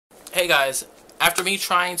Hey guys, after me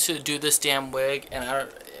trying to do this damn wig and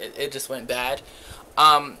it just went bad.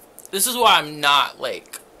 This is why I'm not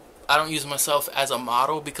like, I don't use myself as a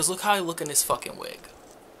model, because look how I look in this fucking wig.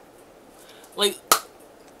 Like,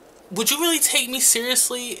 would you really take me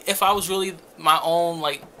seriously if I was really my own,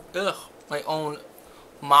 like, my own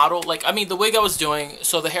model? Like, I mean, the wig I was doing,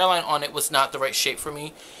 so the hairline on it was not the right shape for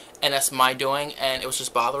me, and that's my doing, and it was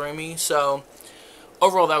just bothering me. So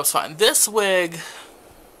overall, that was fine. This wig,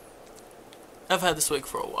 I've had this wig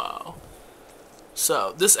for a while.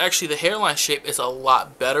 So this actually, the hairline shape is a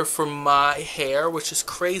lot better for my hair, which is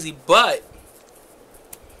crazy. But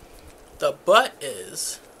the butt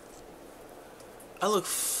is, I look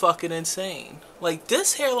fucking insane. Like,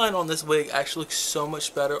 this hairline on this wig actually looks so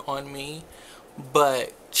much better on me.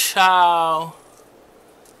 But child,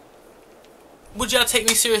 would y'all take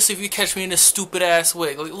me seriously if you catch me in this stupid ass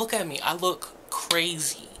wig? Like, look at me, I look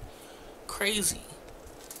crazy. Crazy.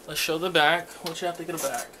 Let's show the back. What y'all think of the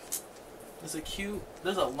back? Is it cute?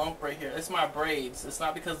 There's a lump right here. It's my braids. It's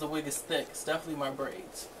not because the wig is thick. It's definitely my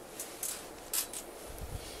braids.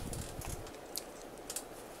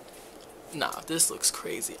 Nah, this looks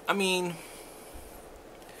crazy. I mean,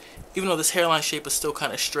 even though this hairline shape is still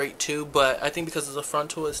kind of straight too, but I think because it's a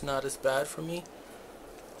frontal, it's not as bad for me.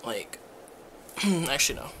 Like,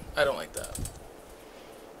 actually no, I don't like that.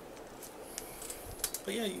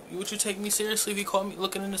 But yeah, would you take me seriously if you caught me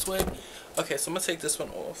looking in this wig? Okay, so I'm gonna take this one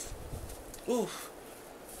off. Oof.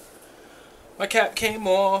 My cap came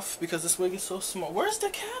off because this wig is so small. Where's the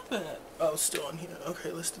cap at? Oh, it's still on here.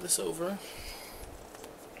 Okay, let's do this over.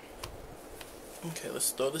 Okay, let's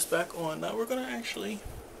throw this back on. Now we're gonna actually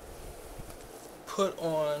put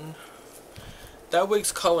on that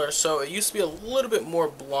wig's color. So it used to be a little bit more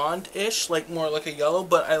blonde-ish, like more like a yellow,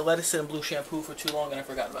 but I let it sit in blue shampoo for too long and I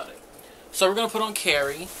forgot about it. So we're gonna put on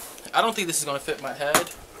Carrie. I don't think this is gonna fit my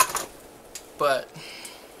head, but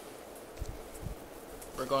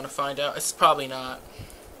we're going to find out. It's probably not,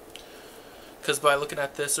 because by looking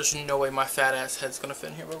at this, there's no way my fat ass head's gonna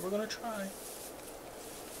fit in here, but we're gonna try.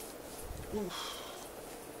 Oof.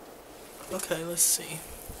 Okay, let's see.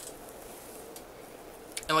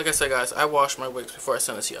 And like I said, guys, I wash my wigs before I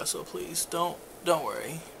send this to y'all, so please don't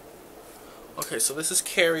worry. Okay, so this is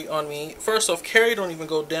Carrie on me. First off, Carrie don't even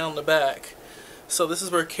go down the back, so this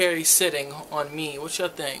is where Carrie's sitting on me. What y'all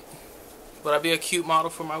think? Would I be a cute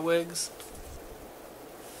model for my wigs?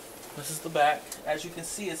 This is the back. As you can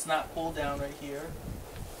see, it's not pulled down right here,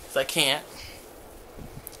 because I can't.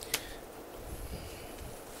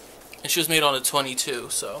 And she was made on a 22,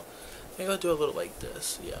 so maybe I'll do a little like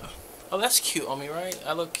this. Yeah. Oh, that's cute on me, right?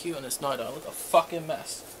 I look cute in this. No, I don't. I look a fucking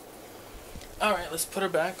mess. Alright, let's put her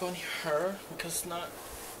back on her, because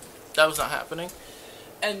that was not happening.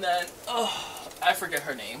 And then, oh, I forget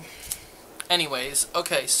her name. Anyways,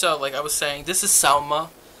 okay, so like I was saying, this is Selma.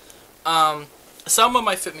 Selma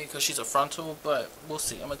might fit me because she's a frontal, but we'll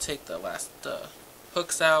see. I'm going to take the last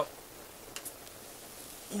hooks out.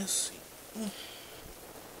 Let's see.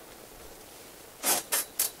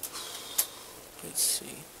 Let's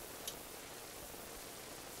see.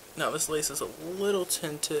 Now this lace is a little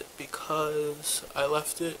tinted because I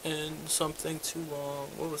left it in something too long.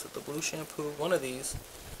 What was it? The blue shampoo? One of these.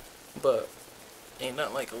 But ain't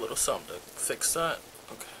nothing like a little something to fix that.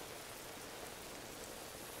 Okay.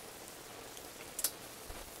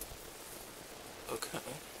 Okay.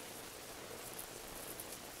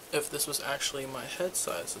 If this was actually my head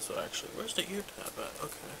size, this would actually... Where's the ear tab at?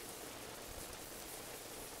 Okay.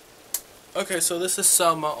 Okay, so this is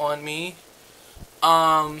Selma on me.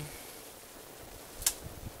 I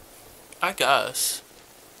guess.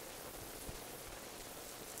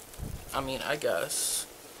 I guess.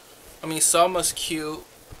 Selma's cute.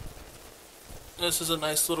 This is a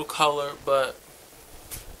nice little color, but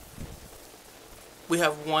we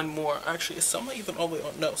have one more. Actually, is Selma even all the way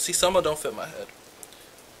on? No, see, Selma don't fit my head.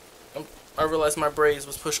 I realized my braids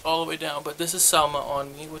was pushed all the way down, but this is Selma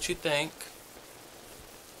on me. What you think?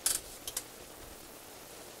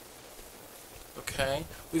 Okay,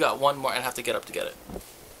 we got one more, and I have to get up to get it.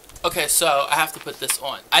 Okay, so I have to put this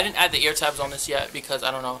on. I didn't add the ear tabs on this yet because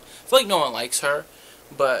I don't know. I feel like no one likes her,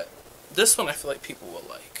 but this one I feel like people will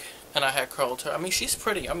like. And I had curled her. She's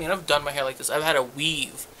pretty. I've done my hair like this. I've had a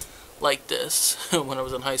weave like this when I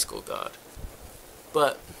was in high school, God.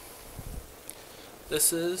 But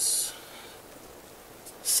this is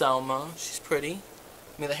Selma. She's pretty.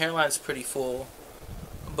 The hairline's pretty full,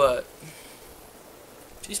 but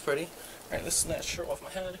she's pretty. Alright, let's snatch her off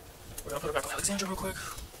my head. We're gonna put her back on Alexandra real quick.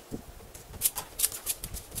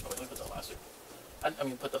 Oh wait, let me put the elastic.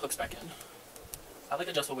 Put the hooks back in. I like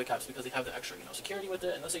adjustable wig caps because they have the extra, you know, security with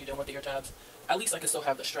it. And let's say you don't want the ear tabs, at least I can still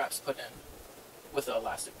have the straps put in with the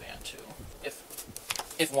elastic band too,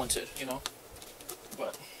 if wanted, you know.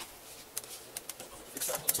 But fix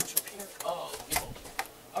that. Switch up here. Oh, you know.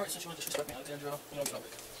 All right, since you want to disrespect me, Alexandra, you don't get no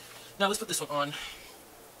wig. Now let's put this one on.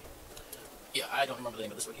 Yeah, I don't remember the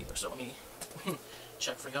name of this wig either, so let me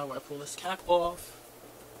check for y'all where I pull this cap off.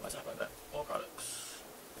 Why is that like that? All products.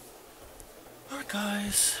 Alright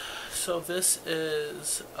guys, so this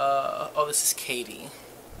is, oh, this is Katie.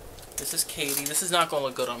 This is Katie. This is not going to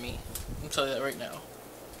look good on me. I'm telling you that right now.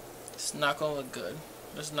 It's not going to look good.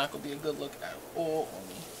 This is not going to be a good look at all on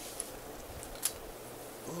me.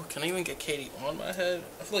 Ooh, can I even get Katie on my head?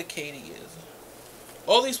 I feel like Katie is.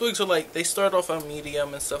 All these wigs are like, they start off on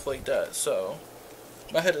medium and stuff like that, so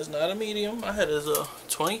my head is not a medium. My head is a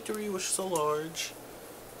 23, which is a large.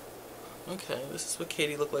 Okay, this is what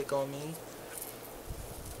Katie looked like on me.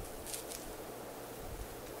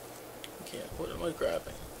 Okay, what am I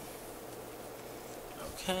grabbing?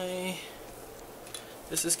 Okay.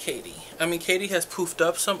 This is Katie. I mean, Katie has poofed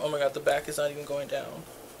up some. Oh my god, the back is not even going down.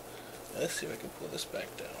 Let's see if I can pull this back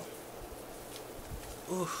down.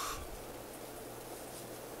 Oof.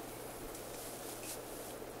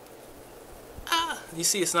 You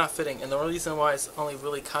see it's not fitting, and the reason why it's only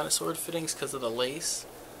really kind of sort of fitting is because of the lace.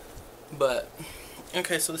 But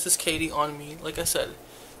okay, so this is Katie on me. Like I said,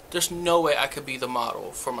 there's no way I could be the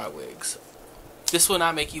model for my wigs. This will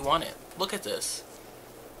not make you want it. Look at this.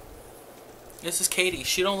 This is Katie.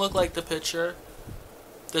 She don't look like the picture.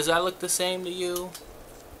 Does that look the same to you?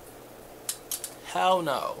 Hell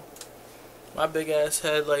no. My big ass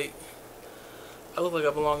head, like, I look like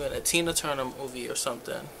I belong in a Tina Turner movie or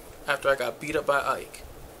something. After I got beat up by Ike.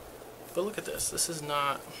 But look at this. This is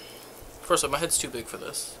not... First off, my head's too big for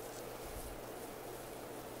this.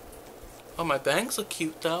 Oh, my bangs look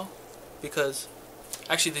cute though. Because...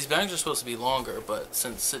 Actually, these bangs are supposed to be longer, but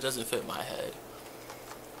since it doesn't fit my head.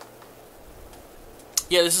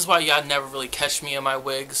 Yeah, this is why y'all never really catch me in my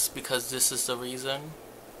wigs. Because this is the reason.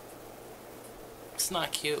 It's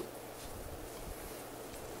not cute.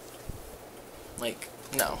 Like,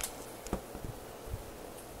 no.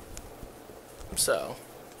 So,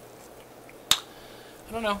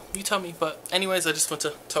 I don't know. You tell me. But anyways, I just want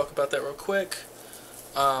to talk about that real quick.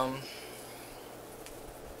 I'll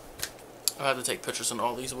have to take pictures on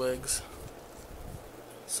all these wigs.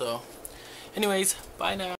 So, anyways,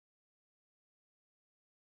 bye now.